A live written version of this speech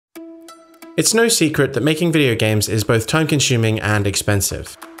It's no secret that making video games is both time-consuming and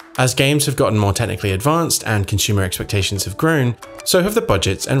expensive. As games have gotten more technically advanced and consumer expectations have grown, so have the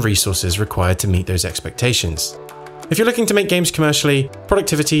budgets and resources required to meet those expectations. If you're looking to make games commercially,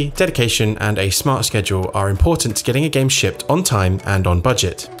 productivity, dedication, and a smart schedule are important to getting a game shipped on time and on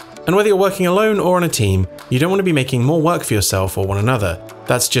budget. And whether you're working alone or on a team, you don't want to be making more work for yourself or one another.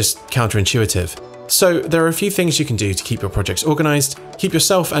 That's just counterintuitive. So there are a few things you can do to keep your projects organized, keep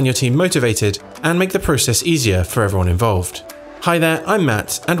yourself and your team motivated, and make the process easier for everyone involved. Hi there, I'm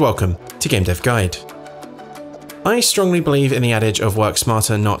Matt, and welcome to Game Dev Guide. I strongly believe in the adage of work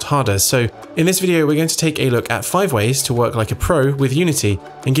smarter, not harder, so in this video we're going to take a look at 5 ways to work like a pro with Unity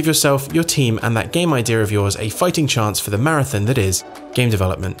and give yourself, your team, and that game idea of yours a fighting chance for the marathon that is game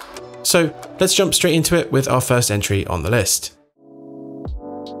development. So let's jump straight into it with our first entry on the list.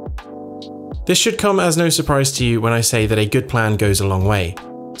 This should come as no surprise to you when I say that a good plan goes a long way.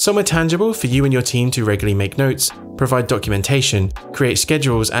 Somewhere tangible for you and your team to regularly make notes, provide documentation, create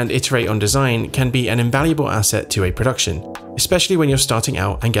schedules, and iterate on design can be an invaluable asset to a production, especially when you're starting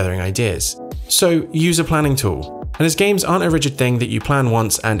out and gathering ideas. So use a planning tool. And as games aren't a rigid thing that you plan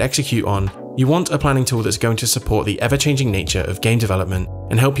once and execute on, you want a planning tool that's going to support the ever-changing nature of game development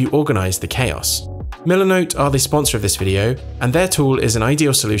and help you organize the chaos. Millernote are the sponsor of this video, and their tool is an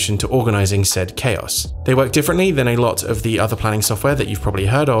ideal solution to organizing said chaos. They work differently than a lot of the other planning software that you've probably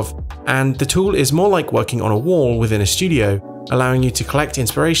heard of, and the tool is more like working on a wall within a studio, allowing you to collect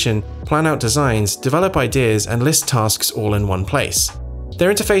inspiration, plan out designs, develop ideas, and list tasks all in one place.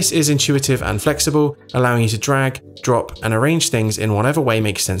 Their interface is intuitive and flexible, allowing you to drag, drop, and arrange things in whatever way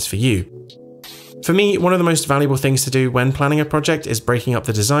makes sense for you. For me, one of the most valuable things to do when planning a project is breaking up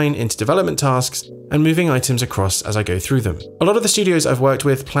the design into development tasks and moving items across as I go through them. A lot of the studios I've worked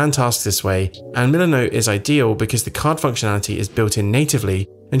with plan tasks this way, and Millernote is ideal because the card functionality is built in natively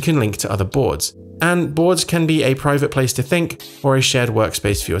and can link to other boards. And boards can be a private place to think or a shared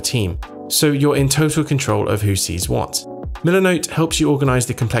workspace for your team, so you're in total control of who sees what. Millernote helps you organize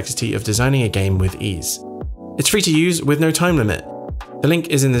the complexity of designing a game with ease. It's free to use with no time limit. The link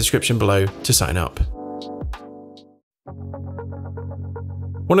is in the description below to sign up.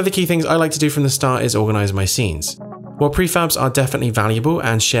 One of the key things I like to do from the start is organize my scenes. While prefabs are definitely valuable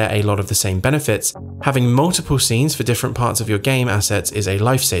and share a lot of the same benefits, having multiple scenes for different parts of your game assets is a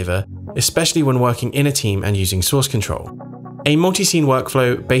lifesaver, especially when working in a team and using source control. A multi-scene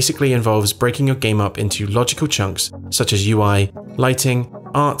workflow basically involves breaking your game up into logical chunks such as UI, lighting,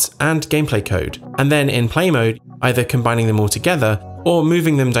 art, and gameplay code, and then in play mode, either combining them all together or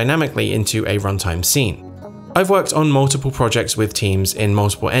moving them dynamically into a runtime scene. I've worked on multiple projects with teams in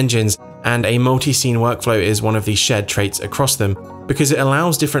multiple engines, and a multi-scene workflow is one of the shared traits across them because it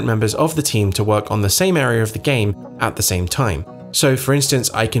allows different members of the team to work on the same area of the game at the same time. So for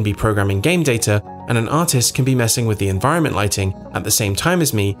instance, I can be programming game data and an artist can be messing with the environment lighting at the same time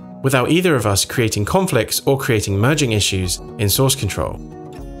as me without either of us creating conflicts or creating merging issues in source control.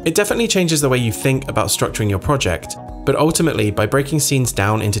 It definitely changes the way you think about structuring your project, but ultimately by breaking scenes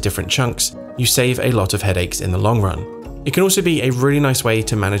down into different chunks, you save a lot of headaches in the long run. It can also be a really nice way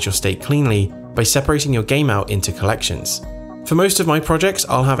to manage your state cleanly by separating your game out into collections. For most of my projects,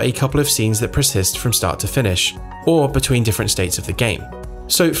 I'll have a couple of scenes that persist from start to finish, or between different states of the game.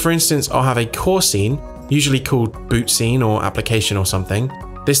 So for instance, I'll have a core scene, usually called boot scene or application or something.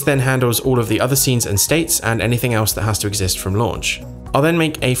 This then handles all of the other scenes and states and anything else that has to exist from launch. I'll then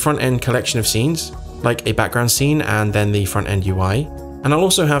make a front-end collection of scenes, like a background scene and then the front-end UI. And I'll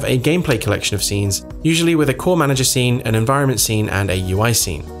also have a gameplay collection of scenes, usually with a core manager scene, an environment scene, and a UI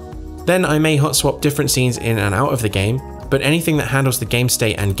scene. Then I may hot swap different scenes in and out of the game, but anything that handles the game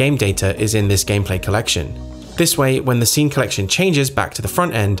state and game data is in this gameplay collection. This way, when the scene collection changes back to the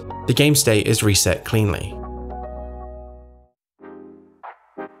front end, the game state is reset cleanly.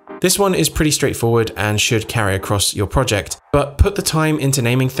 This one is pretty straightforward and should carry across your project, but put the time into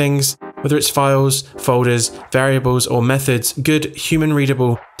naming things. Whether it's files, folders, variables, or methods, good,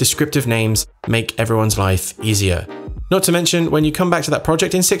 human-readable, descriptive names make everyone's life easier. Not to mention, when you come back to that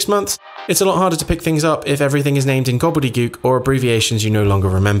project in 6 months, it's a lot harder to pick things up if everything is named in gobbledygook or abbreviations you no longer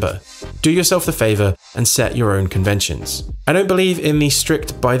remember. Do yourself the favor and set your own conventions. I don't believe in the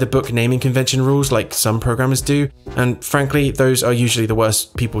strict by-the-book naming convention rules like some programmers do, and frankly, those are usually the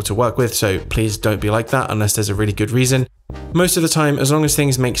worst people to work with, so please don't be like that unless there's a really good reason. Most of the time, as long as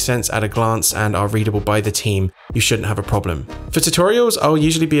things make sense at a glance and are readable by the team, you shouldn't have a problem. For tutorials, I'll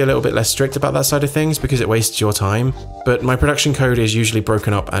usually be a little bit less strict about that side of things because it wastes your time, but my production code is usually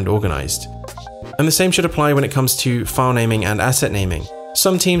broken up and organized. And the same should apply when it comes to file naming and asset naming.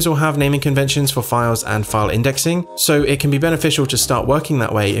 Some teams will have naming conventions for files and file indexing, so it can be beneficial to start working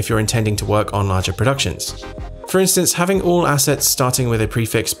that way if you're intending to work on larger productions. For instance, having all assets starting with a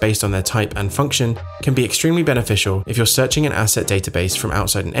prefix based on their type and function can be extremely beneficial if you're searching an asset database from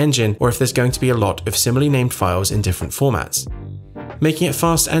outside an engine, or if there's going to be a lot of similarly named files in different formats. Making it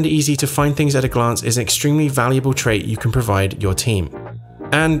fast and easy to find things at a glance is an extremely valuable trait you can provide your team.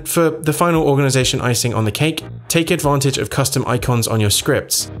 And for the final organization icing on the cake, take advantage of custom icons on your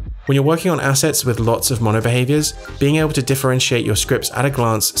scripts. When you're working on assets with lots of mono behaviors, being able to differentiate your scripts at a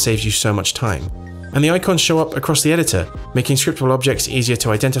glance saves you so much time. And the icons show up across the editor, making scriptable objects easier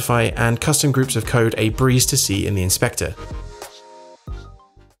to identify and custom groups of code a breeze to see in the inspector.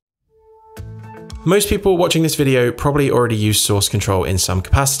 Most people watching this video probably already use source control in some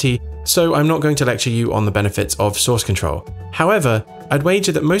capacity, so I'm not going to lecture you on the benefits of source control. However, I'd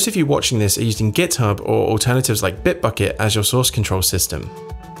wager that most of you watching this are using GitHub or alternatives like Bitbucket as your source control system.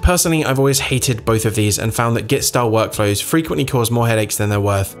 Personally, I've always hated both of these and found that Git-style workflows frequently cause more headaches than they're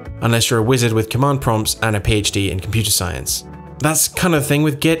worth, unless you're a wizard with command prompts and a PhD in computer science. That's kind of the thing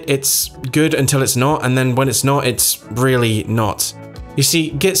with Git, it's good until it's not, and then when it's not, it's really not. You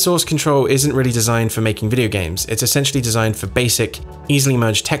see, Git source control isn't really designed for making video games, it's essentially designed for basic, easily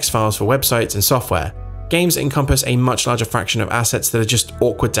merged text files for websites and software. Games encompass a much larger fraction of assets that are just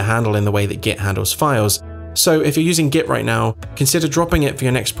awkward to handle in the way that Git handles files. So if you're using Git right now, consider dropping it for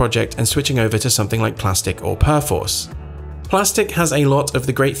your next project and switching over to something like Plastic or Perforce. Plastic has a lot of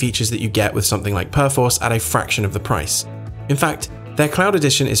the great features that you get with something like Perforce at a fraction of the price. In fact, their cloud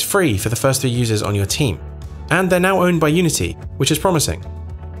edition is free for the first 3 users on your team. And they're now owned by Unity, which is promising.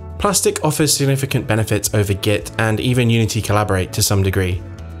 Plastic offers significant benefits over Git and even Unity Collaborate to some degree.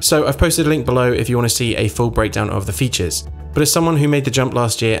 So I've posted a link below if you want to see a full breakdown of the features. But as someone who made the jump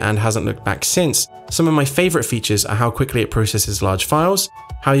last year and hasn't looked back since, some of my favorite features are how quickly it processes large files,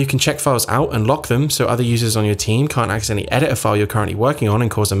 how you can check files out and lock them so other users on your team can't accidentally edit a file you're currently working on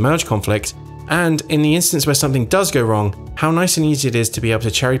and cause a merge conflict, and in the instance where something does go wrong, how nice and easy it is to be able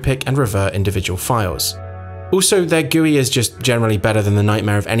to cherry pick and revert individual files. Also, their GUI is just generally better than the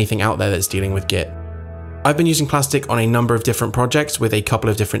nightmare of anything out there that's dealing with Git. I've been using Plastic on a number of different projects with a couple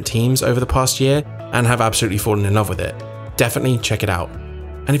of different teams over the past year and have absolutely fallen in love with it. Definitely check it out.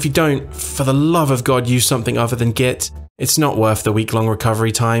 And if you don't, for the love of God, use something other than Git. It's not worth the week-long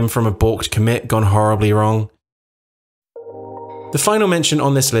recovery time from a balked commit gone horribly wrong. The final mention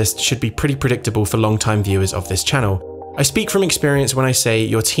on this list should be pretty predictable for long-time viewers of this channel. I speak from experience when I say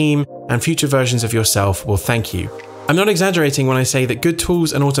your team and future versions of yourself will thank you. I'm not exaggerating when I say that good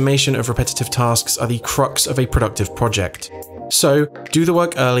tools and automation of repetitive tasks are the crux of a productive project. So, do the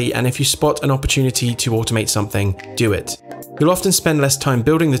work early, and if you spot an opportunity to automate something, do it. You'll often spend less time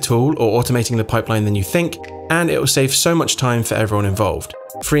building the tool or automating the pipeline than you think, and it will save so much time for everyone involved,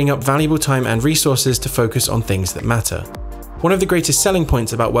 freeing up valuable time and resources to focus on things that matter. One of the greatest selling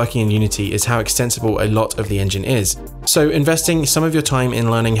points about working in Unity is how extensible a lot of the engine is. So investing some of your time in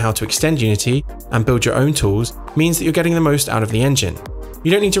learning how to extend Unity and build your own tools means that you're getting the most out of the engine.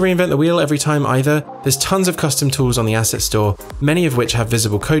 You don't need to reinvent the wheel every time either. There's tons of custom tools on the asset store, many of which have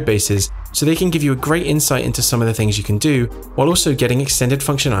visible code bases, so they can give you a great insight into some of the things you can do, while also getting extended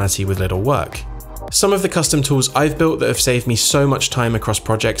functionality with little work. Some of the custom tools I've built that have saved me so much time across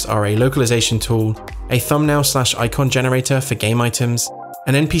projects are a localization tool, a thumbnail/icon generator for game items,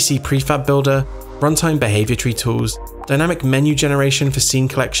 an NPC prefab builder, runtime behavior tree tools, dynamic menu generation for scene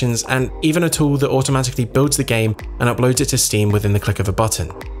collections, and even a tool that automatically builds the game and uploads it to Steam within the click of a button.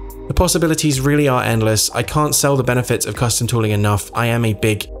 The possibilities really are endless. I can't sell the benefits of custom tooling enough. I am a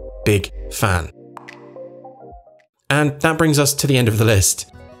big fan. And that brings us to the end of the list.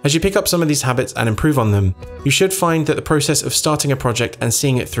 As you pick up some of these habits and improve on them, you should find that the process of starting a project and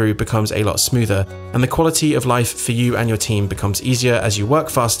seeing it through becomes a lot smoother, and the quality of life for you and your team becomes easier as you work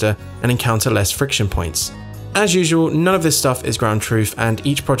faster and encounter less friction points. As usual, none of this stuff is ground truth, and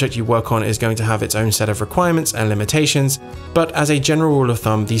each project you work on is going to have its own set of requirements and limitations, but as a general rule of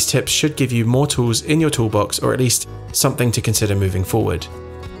thumb, these tips should give you more tools in your toolbox, or at least something to consider moving forward.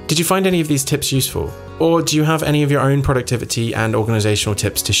 Did you find any of these tips useful? Or do you have any of your own productivity and organizational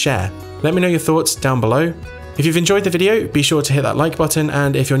tips to share? Let me know your thoughts down below. If you've enjoyed the video, be sure to hit that like button,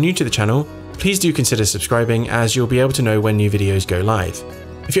 and if you're new to the channel, please do consider subscribing, as you'll be able to know when new videos go live.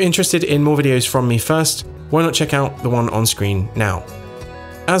 If you're interested in more videos from me first, why not check out the one on screen now?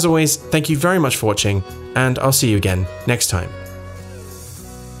 As always, thank you very much for watching, and I'll see you again next time.